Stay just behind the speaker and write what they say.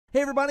Hey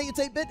everybody, it's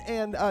 8-Bit,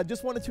 and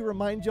just wanted to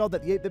remind y'all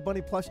that the 8-Bit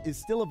Bunny plush is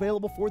still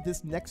available for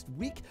this next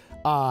week.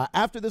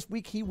 After this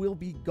week, he will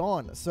be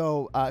gone.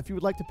 So if you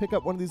would like to pick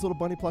up one of these little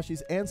bunny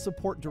plushies and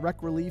support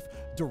Direct Relief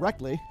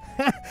directly,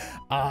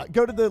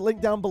 go to the link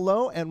down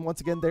below, and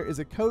once again, there is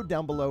a code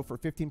down below for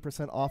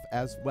 15% off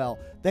as well.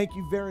 Thank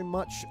you very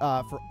much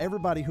for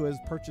everybody who has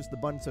purchased the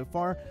bunny so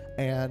far,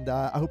 and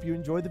I hope you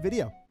enjoyed the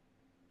video.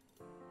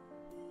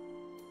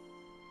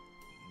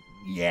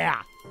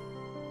 Yeah!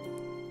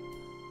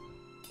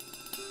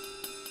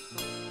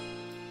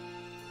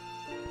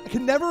 I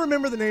can never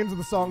remember the names of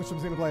the songs from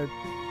Xenoblade.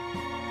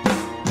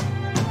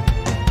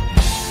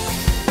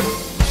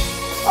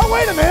 Oh,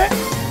 wait a minute!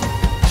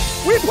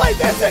 We played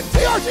this at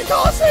TRG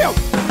Colosseum!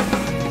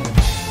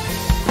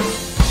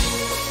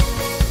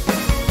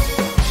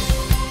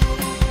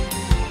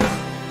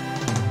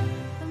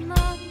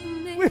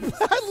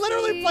 I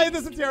literally played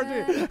this at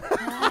TRG.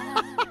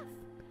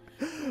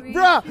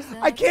 Bruh,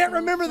 I can't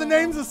remember the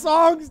names of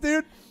songs,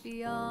 dude.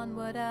 Beyond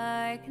what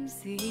I can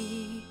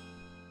see.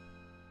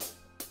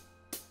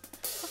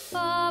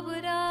 Far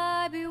would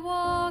I be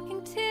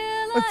walking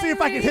till Let's see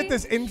if I can hit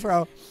this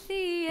intro,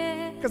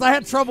 because I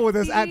had trouble with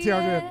this at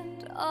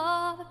TRG.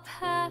 All the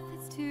path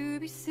is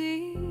to be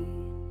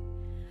seen.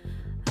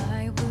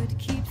 I would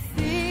keep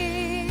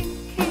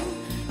thinking,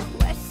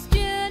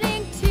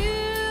 questioning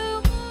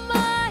to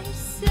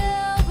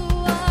myself,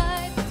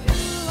 why do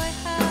I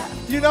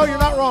have to? You know, you're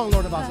not wrong,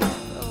 Lord of Oz.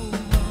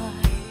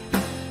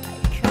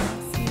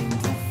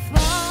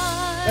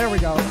 There we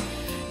go.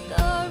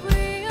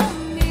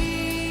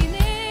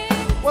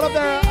 What up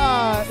there?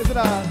 Is it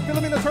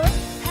Philomena Turret?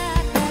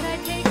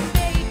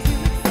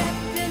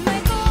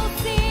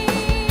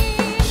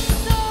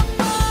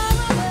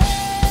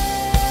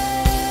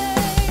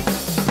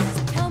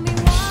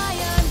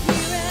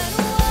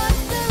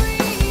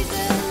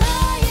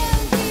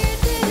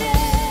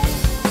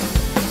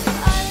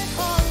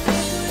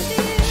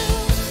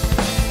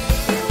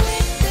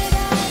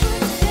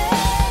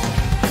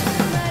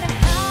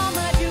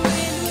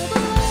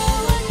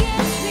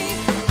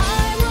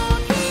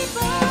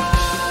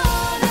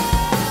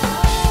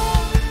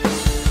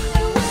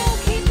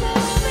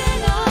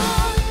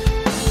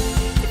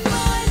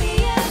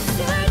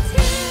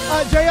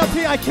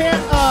 JLT, I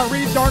can't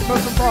read Dark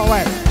Mode from far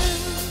away.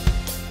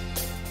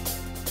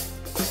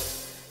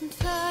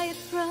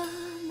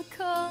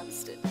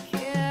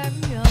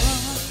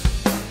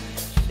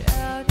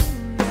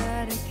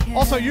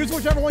 Also, use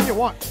whichever one you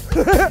want.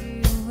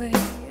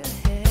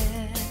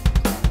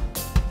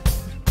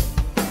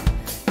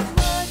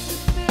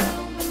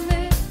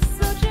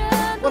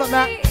 What up,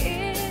 Matt?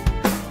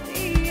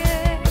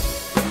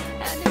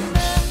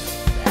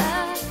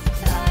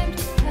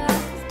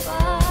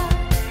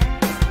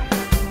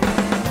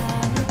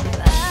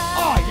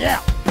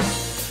 Yeah.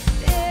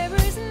 There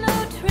is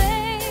no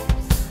trace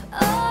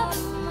of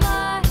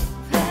my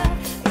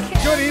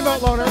path. Good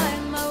emote, Loner.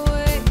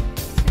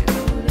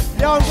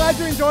 Yo, I'm glad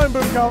you're enjoying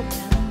Boomco.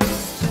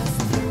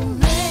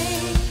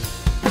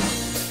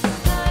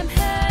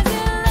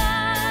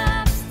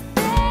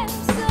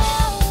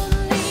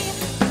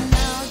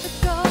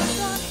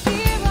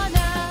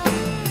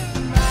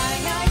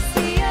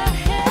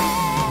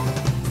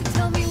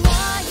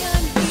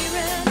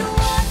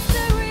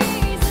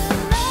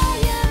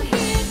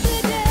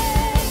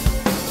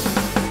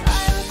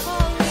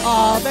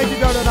 Thank you,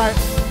 Dodo Night.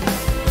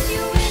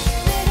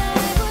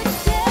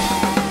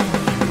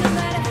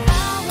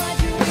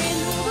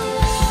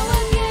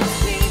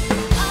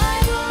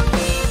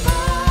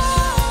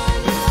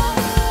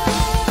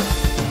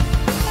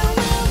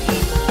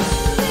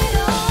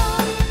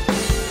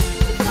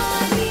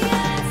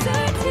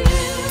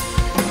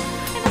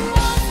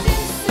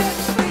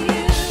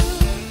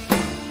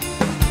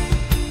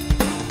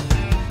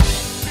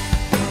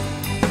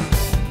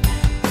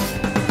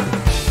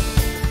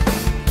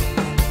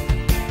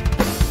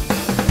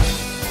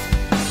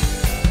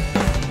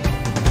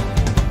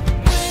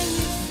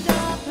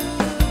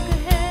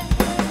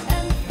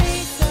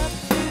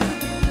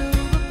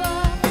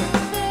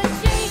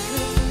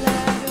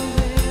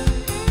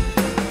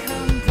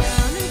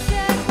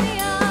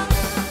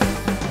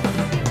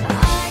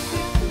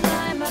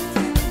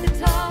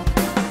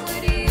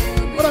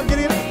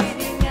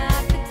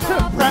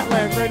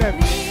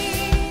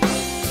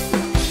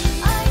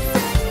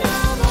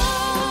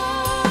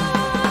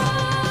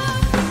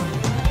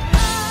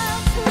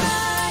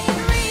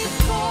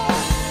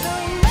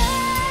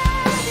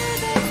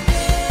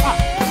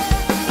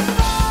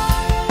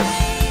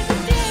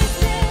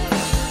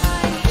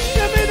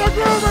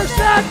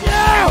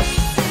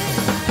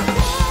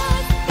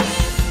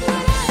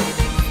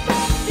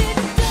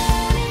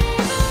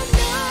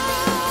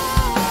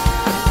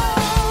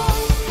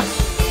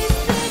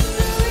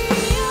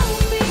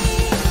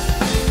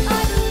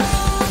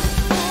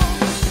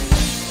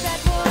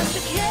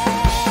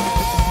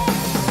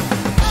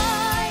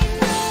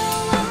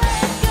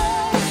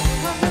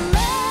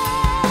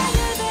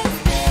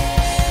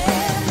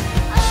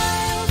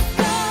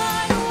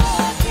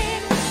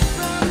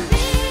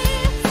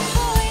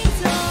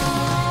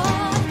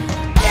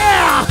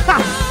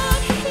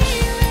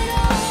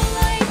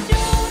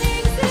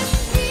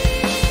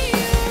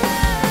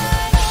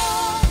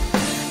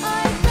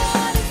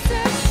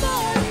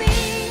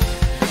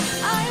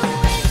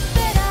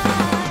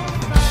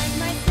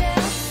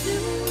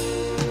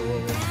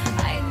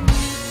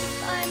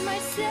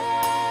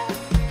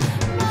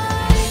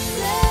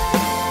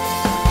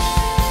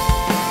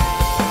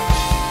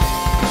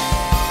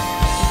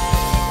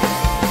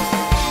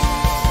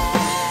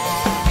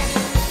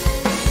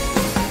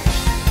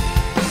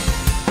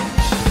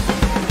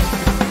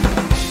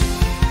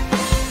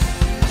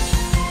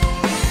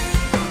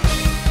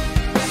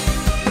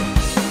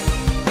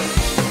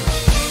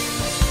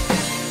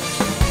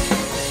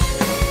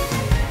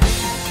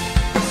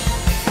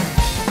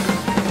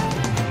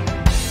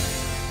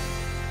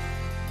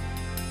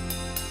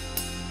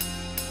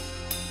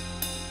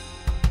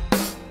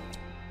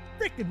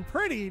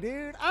 pretty,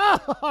 dude.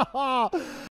 Oh.